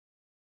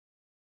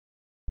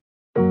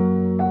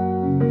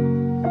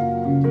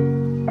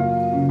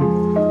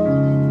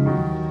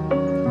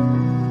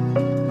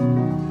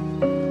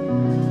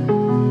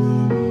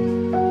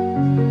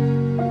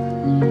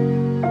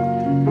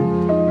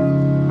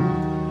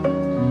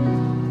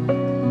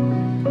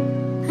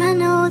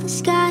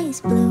sky is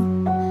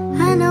blue.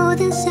 I know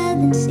there's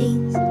 7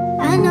 seas.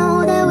 I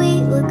know that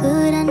we were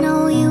good. I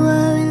know you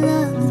were in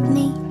love with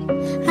me.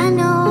 I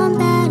know I'm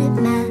bad at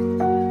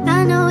math.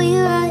 I know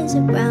your eyes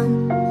are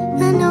brown.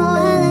 I know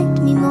I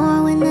liked me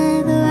more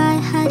whenever I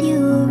had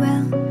you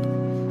around.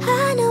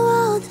 I know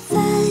all the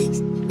facts,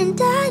 and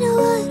I know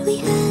what we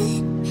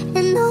had,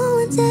 and no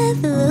one's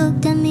ever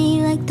looked at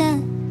me like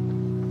that.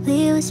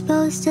 We were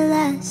supposed to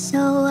last,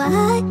 so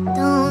I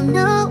don't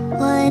know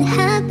what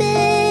happened.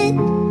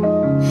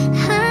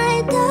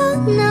 I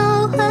don't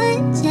know what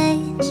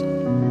changed.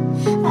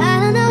 I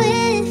don't know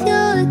if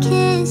you're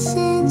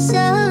kissing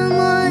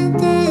someone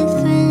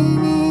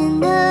different in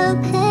the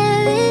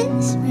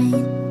Paris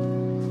rain.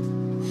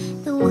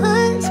 The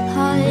worst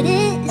part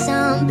is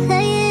I'm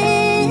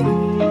playing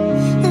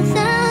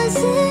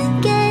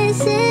 1,000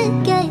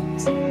 guessing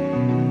games.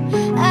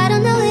 I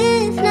don't know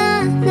if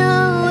not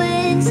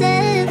knowing's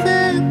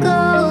ever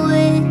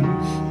going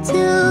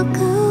to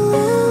go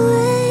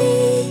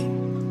away.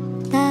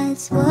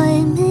 That's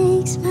what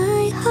makes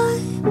my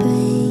heart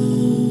break.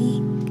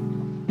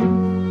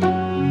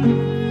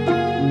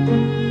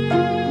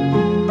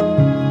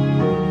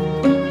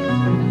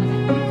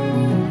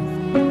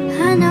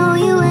 I know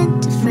you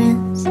went to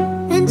France,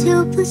 and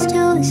 2 +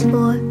 2 is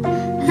 4.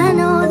 I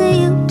know that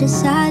you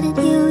decided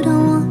you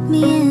don't want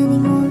me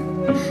anymore.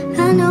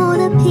 I know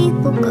that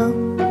people go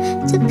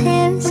to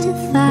Paris to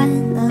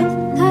find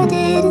love. I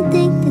didn't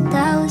think that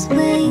that was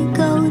where you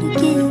go to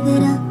give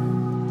it up.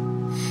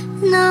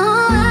 No,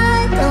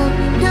 I don't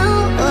know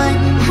what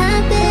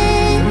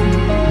happened.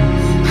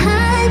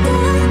 I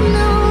don't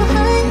know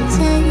what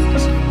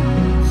changed.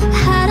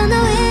 I don't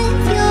know if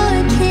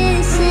you're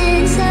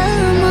kissing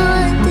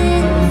someone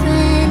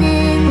different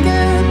in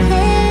the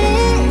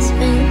Paris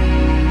rain.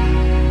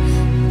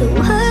 The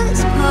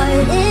worst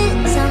part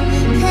is I'm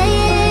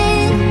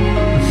playing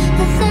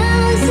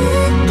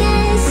 1,000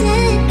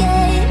 guessing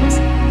games.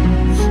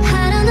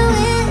 I don't know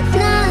if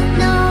not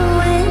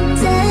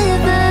knowing's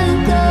ever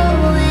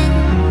going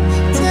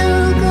to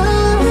go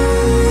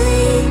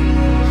away.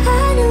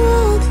 I know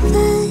all the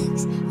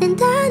facts, and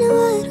I know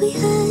what we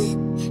had,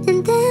 and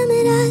damn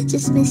it, I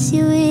just miss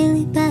you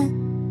really bad.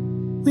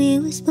 We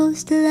were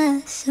supposed to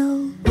last, so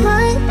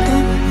what the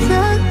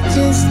fuck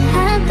just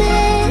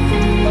happened?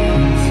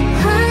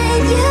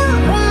 Why'd you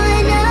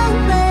run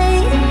away?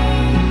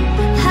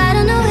 I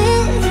don't know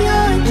if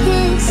you're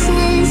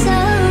kissing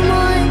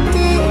someone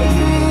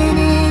different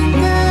in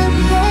the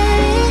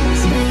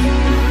Paris rain.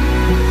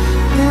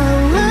 The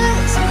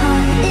worst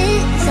part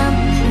is I'm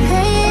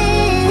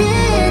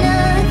playing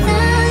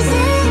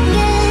 1,000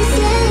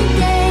 guessing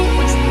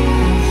games.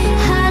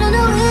 I don't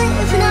know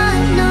if not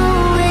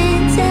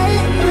knowing's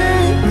ever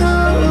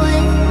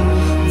going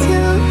to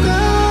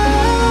go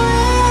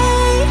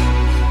away.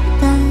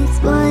 That's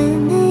what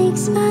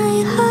makes my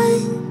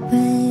heart break.